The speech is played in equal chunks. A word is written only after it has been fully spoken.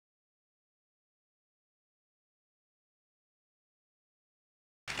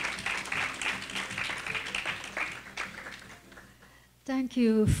Thank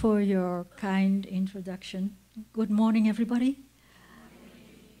you for your kind introduction. Good morning, everybody.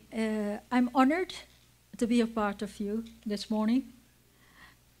 I'm honored to be a part of you this morning.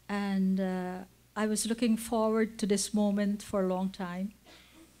 And I was looking forward to this moment for a long time.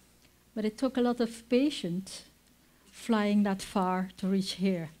 But it took a lot of patience flying that far to reach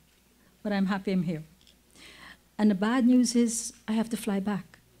here. But I'm happy I'm here. And the bad news is I have to fly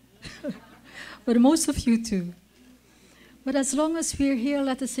back. But most of you too. But as long as we're here,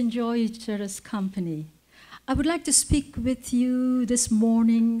 let us enjoy each other's company. I would like to speak with you this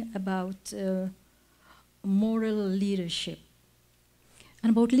morning about moral leadership and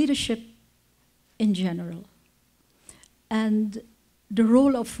about leadership in general and the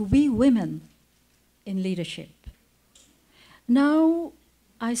role of we women in leadership. Now,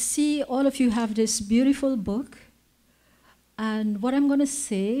 I see all of you have this beautiful book, and what I'm going to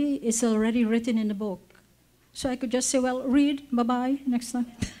say is already written in the book. So I could just say, well, read, bye-bye, next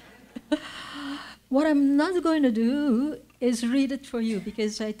time. What I'm not going to do is read it for you,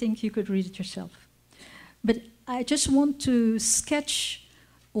 because I think you could read it yourself. But I just want to sketch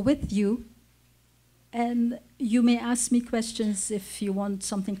with you, and you may ask me questions if you want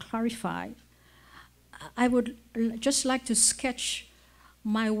something clarified. I would just like to sketch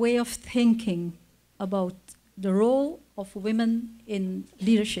my way of thinking about the role of women in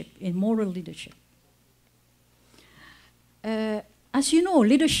leadership, in moral leadership. As you know,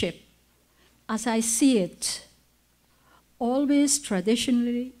 leadership, as I see it, always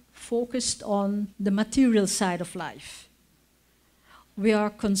traditionally focused on the material side of life. We are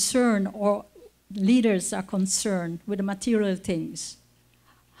concerned, or leaders are concerned with the material things.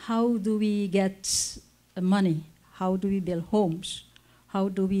 How do we get money? How do we build homes? How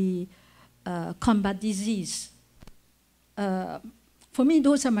do we combat disease? For me,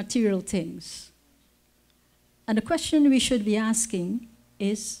 those are material things. And the question we should be asking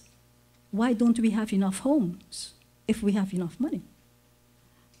is, why don't we have enough homes if we have enough money?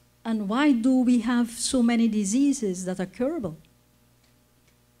 And why do we have so many diseases that are curable?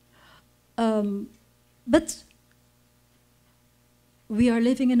 But we are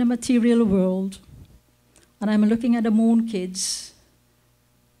living in a material world, and I'm looking at the Moon Kids.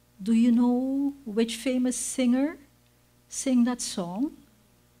 Do you know which famous singer sang that song?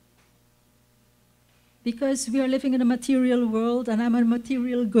 Because we are living in a material world, and I'm a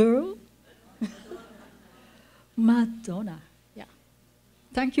material girl. Madonna, yeah.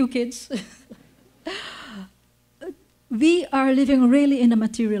 Thank you, kids. We are living really in a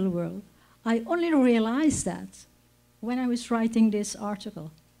material world. I only realized that when I was writing this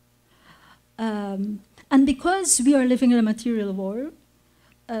article. And because we are living in a material world,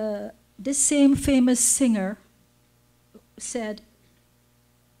 this same famous singer said,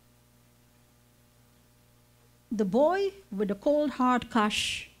 "The boy with the cold hard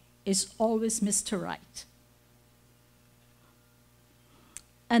cash is always Mr. Right."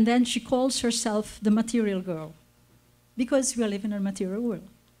 And then she calls herself the material girl, because we are living in a material world.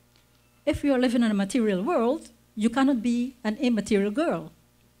 If you are living in a material world, you cannot be an immaterial girl,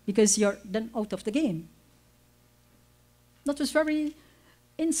 because you're then out of the game. That was very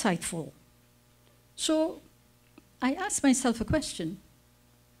insightful. So I asked myself a question: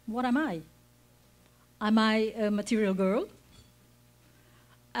 what am I? Am I a material girl?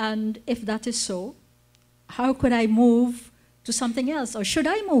 And if that is so, how could I move to something else? Or should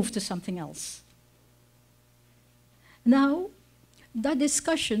I move to something else? Now, that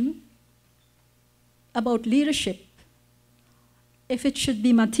discussion about leadership, if it should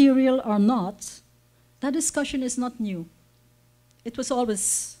be material or not, that discussion is not new. It was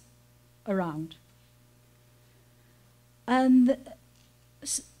always around. And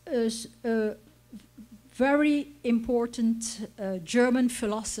very important German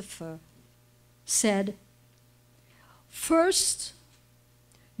philosopher said, first,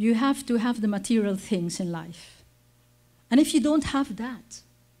 you have to have the material things in life. And if you don't have that,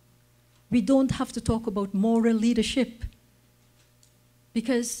 we don't have to talk about moral leadership.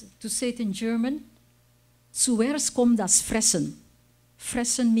 Because, to say it in German, zuerst kommt das Fressen.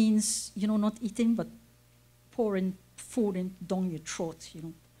 Fressen means, you know, not eating, but pouring food down your throat, you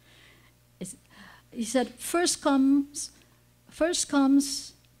know. He said, first comes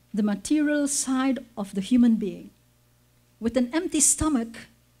the material side of the human being. With an empty stomach,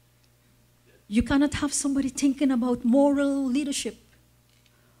 you cannot have somebody thinking about moral leadership.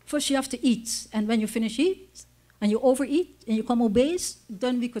 First you have to eat, and when you finish eat, and you overeat, and you come obese,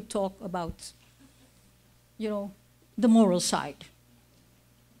 then we could talk about, you know, the moral side.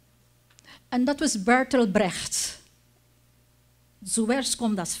 And that was Bertolt Brecht. Zuerst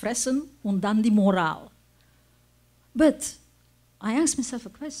kommt das Fressen und dann die Moral. But I asked myself a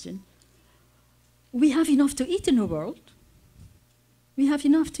question. We have enough to eat in the world. We have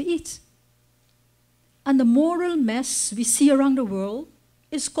enough to eat. And the moral mess we see around the world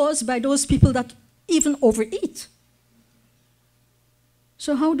is caused by those people that even overeat.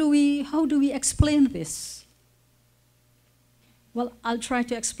 So how do we explain this? Well, I'll try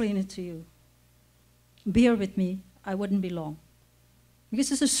to explain it to you. Bear with me, I wouldn't be long.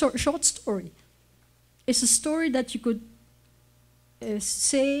 Because it's a short story. It's a story that you could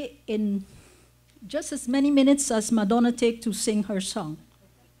say in just as many minutes as Madonna take to sing her song.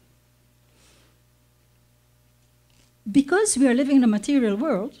 Because we are living in a material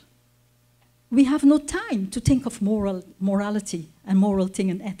world, we have no time to think of morality and moral thing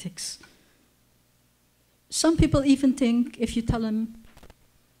and ethics. Some people even think, if you tell them,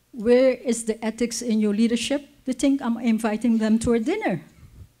 where is the ethics in your leadership? They think I'm inviting them to a dinner.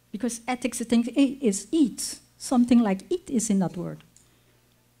 Because ethics, they think, is eat. Something like eat is in that word.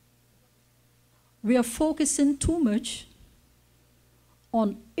 We are focusing too much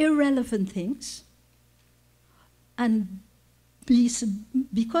on irrelevant things. And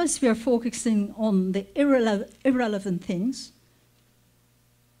because we are focusing on the irrelevant things,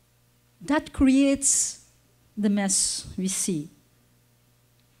 that creates the mess we see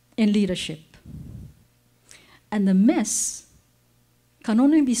in leadership. And the mess can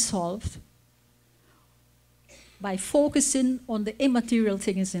only be solved by focusing on the immaterial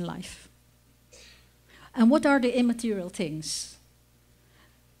things in life. And what are the immaterial things?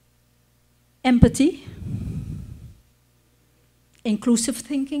 Empathy, inclusive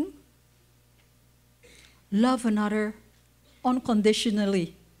thinking, love another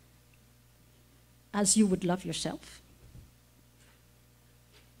unconditionally as you would love yourself.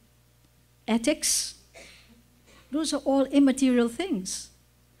 Ethics, those are all immaterial things.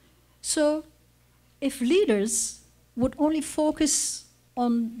 So if leaders would only focus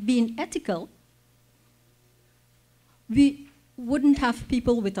on being ethical, we wouldn't have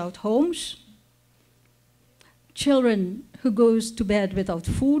people without homes, children who goes to bed without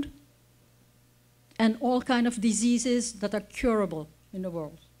food, and all kinds of diseases that are curable in the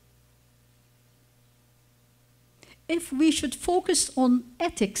world. If we should focus on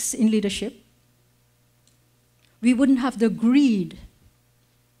ethics in leadership, we wouldn't have the greed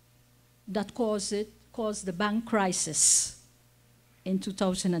that caused the bank crisis in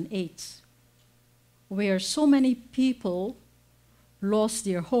 2008, where so many people lost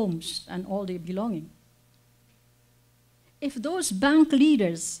their homes and all their belongings. If those bank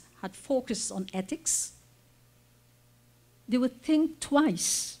leaders had focused on ethics, they would think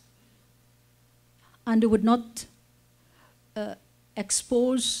twice, and they would not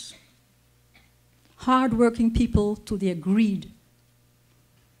expose hard-working people to their greed.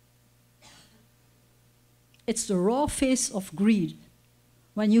 It's the raw face of greed,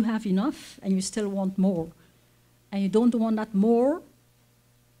 when you have enough and you still want more. And you don't want that more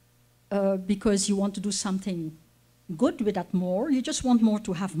because you want to do something good with that more. You just want more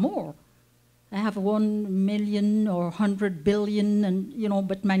to have more. I have 1 million or 100 billion, and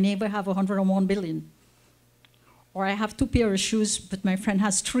but my neighbor have 101 billion. Or I have 2 pairs of shoes, but my friend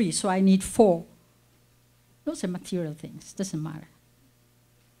has 3, so I need 4. Those are material things, doesn't matter.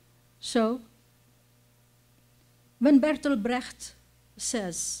 So, when Bertolt Brecht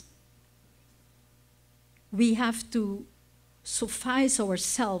says we have to suffice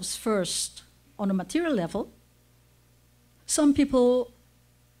ourselves first on a material level, some people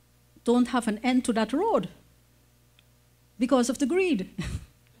don't have an end to that road because of the greed.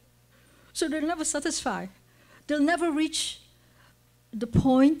 So they're never satisfied. They'll never reach the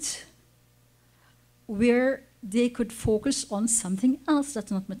point where they could focus on something else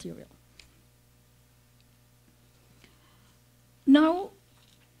that's not material. Now,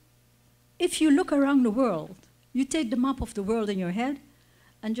 if you look around the world, you take the map of the world in your head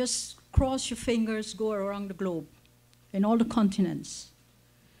and just cross your fingers, go around the globe, in all the continents.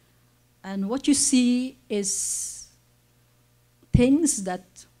 And what you see is things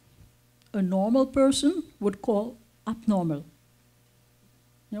that a normal person would call abnormal.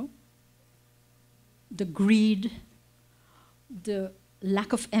 The greed, the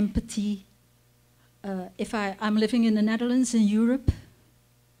lack of empathy. If I'm living in the Netherlands, in Europe,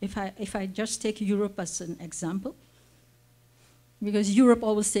 if I just take Europe as an example, because Europe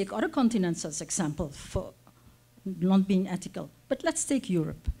always take other continents as example for not being ethical. But let's take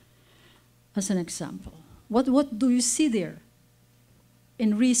Europe as an example. What do you see there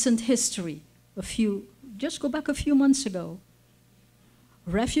in recent history? Just go back a few months ago.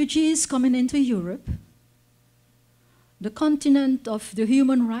 Refugees coming into Europe, the continent of the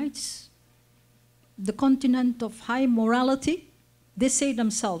human rights, the continent of high morality, They say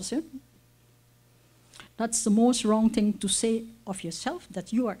themselves, that's the most wrong thing to say of yourself,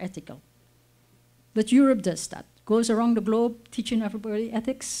 that you are ethical. But Europe does that, goes around the globe teaching everybody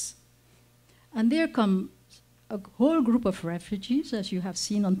ethics. And there come a whole group of refugees, as you have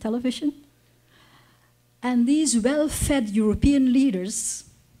seen on television. And these well-fed European leaders,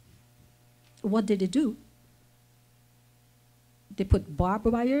 what did they do? They put barbed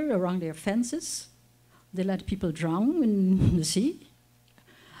wire around their fences. They let people drown in the sea.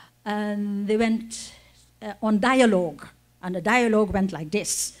 And they went on dialogue. And the dialogue went like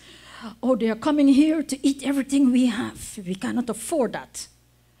this. Oh, they are coming here to eat everything we have. We cannot afford that.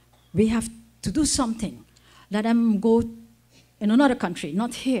 We have to do something. Let them go in another country,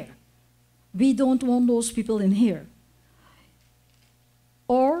 not here. We don't want those people in here.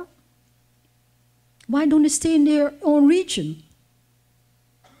 Or, why don't they stay in their own region?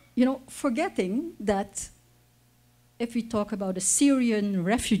 You know, forgetting that if we talk about the Syrian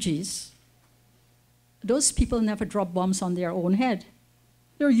refugees, those people never drop bombs on their own head.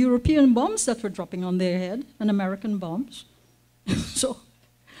 There are European bombs that were dropping on their head, and American bombs. So,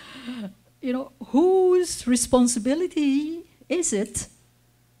 you know, whose responsibility is it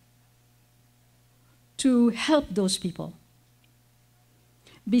to help those people?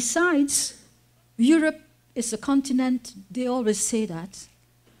 Besides, Europe is a continent, they always say that,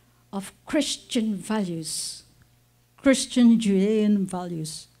 of Christian values, Christian Judean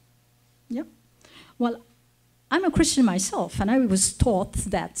values. Yeah? Well, I'm a Christian myself, and I was taught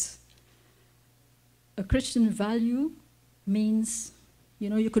that a Christian value means, you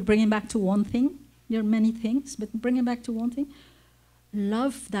know, you could bring it back to one thing. There are many things, but bring it back to one thing.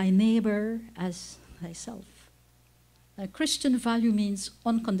 Love thy neighbor as thyself. A Christian value means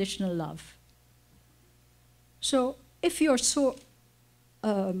unconditional love. So if you're so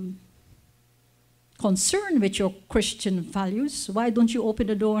concerned with your Christian values, why don't you open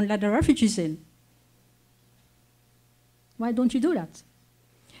the door and let the refugees in? Why don't you do that?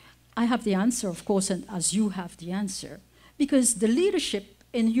 I have the answer, of course, and as you have the answer. Because the leadership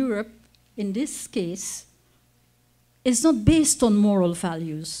in Europe, in this case, is not based on moral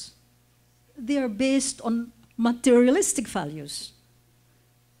values. They are based on materialistic values.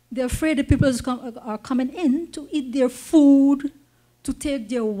 They're afraid that people are coming in to eat their food, to take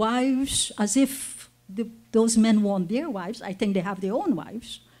their wives, as if those men want their wives. I think they have their own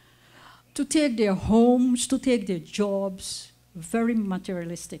wives. To take their homes, to take their jobs, very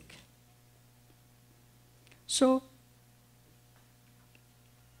materialistic. So,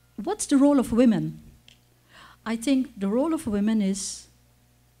 what's the role of women? I think the role of women is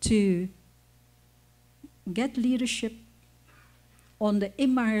to get leadership on the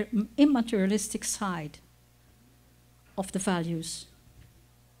immaterialistic side of the values.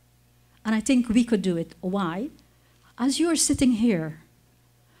 And I think we could do it. Why? As you're sitting here,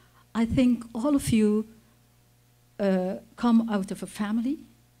 I think all of you come out of a family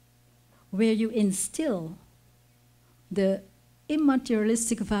where you instill the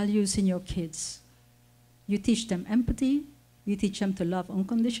immaterialistic values in your kids. You teach them empathy, you teach them to love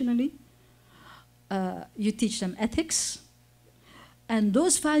unconditionally, you teach them ethics, and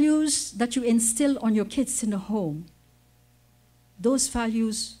those values that you instill on your kids in the home, those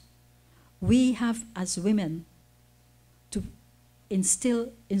values we have as women to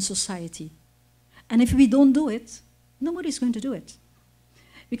instill in society. And if we don't do it, nobody's going to do it.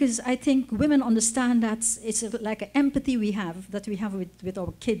 Because I think women understand that it's like an empathy we have, that we have with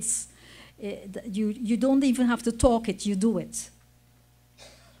our kids. You don't even have to talk it, you do it.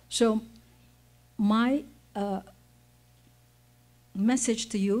 So my message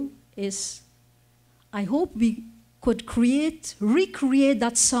to you is, I hope we could recreate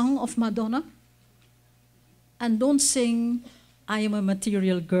that song of Madonna, and don't sing, I am a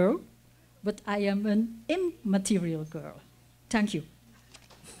material girl, but I am an immaterial girl. Thank you.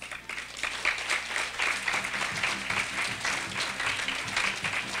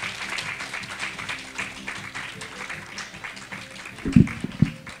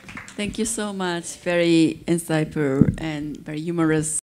 Thank you so much. Very insightful and very humorous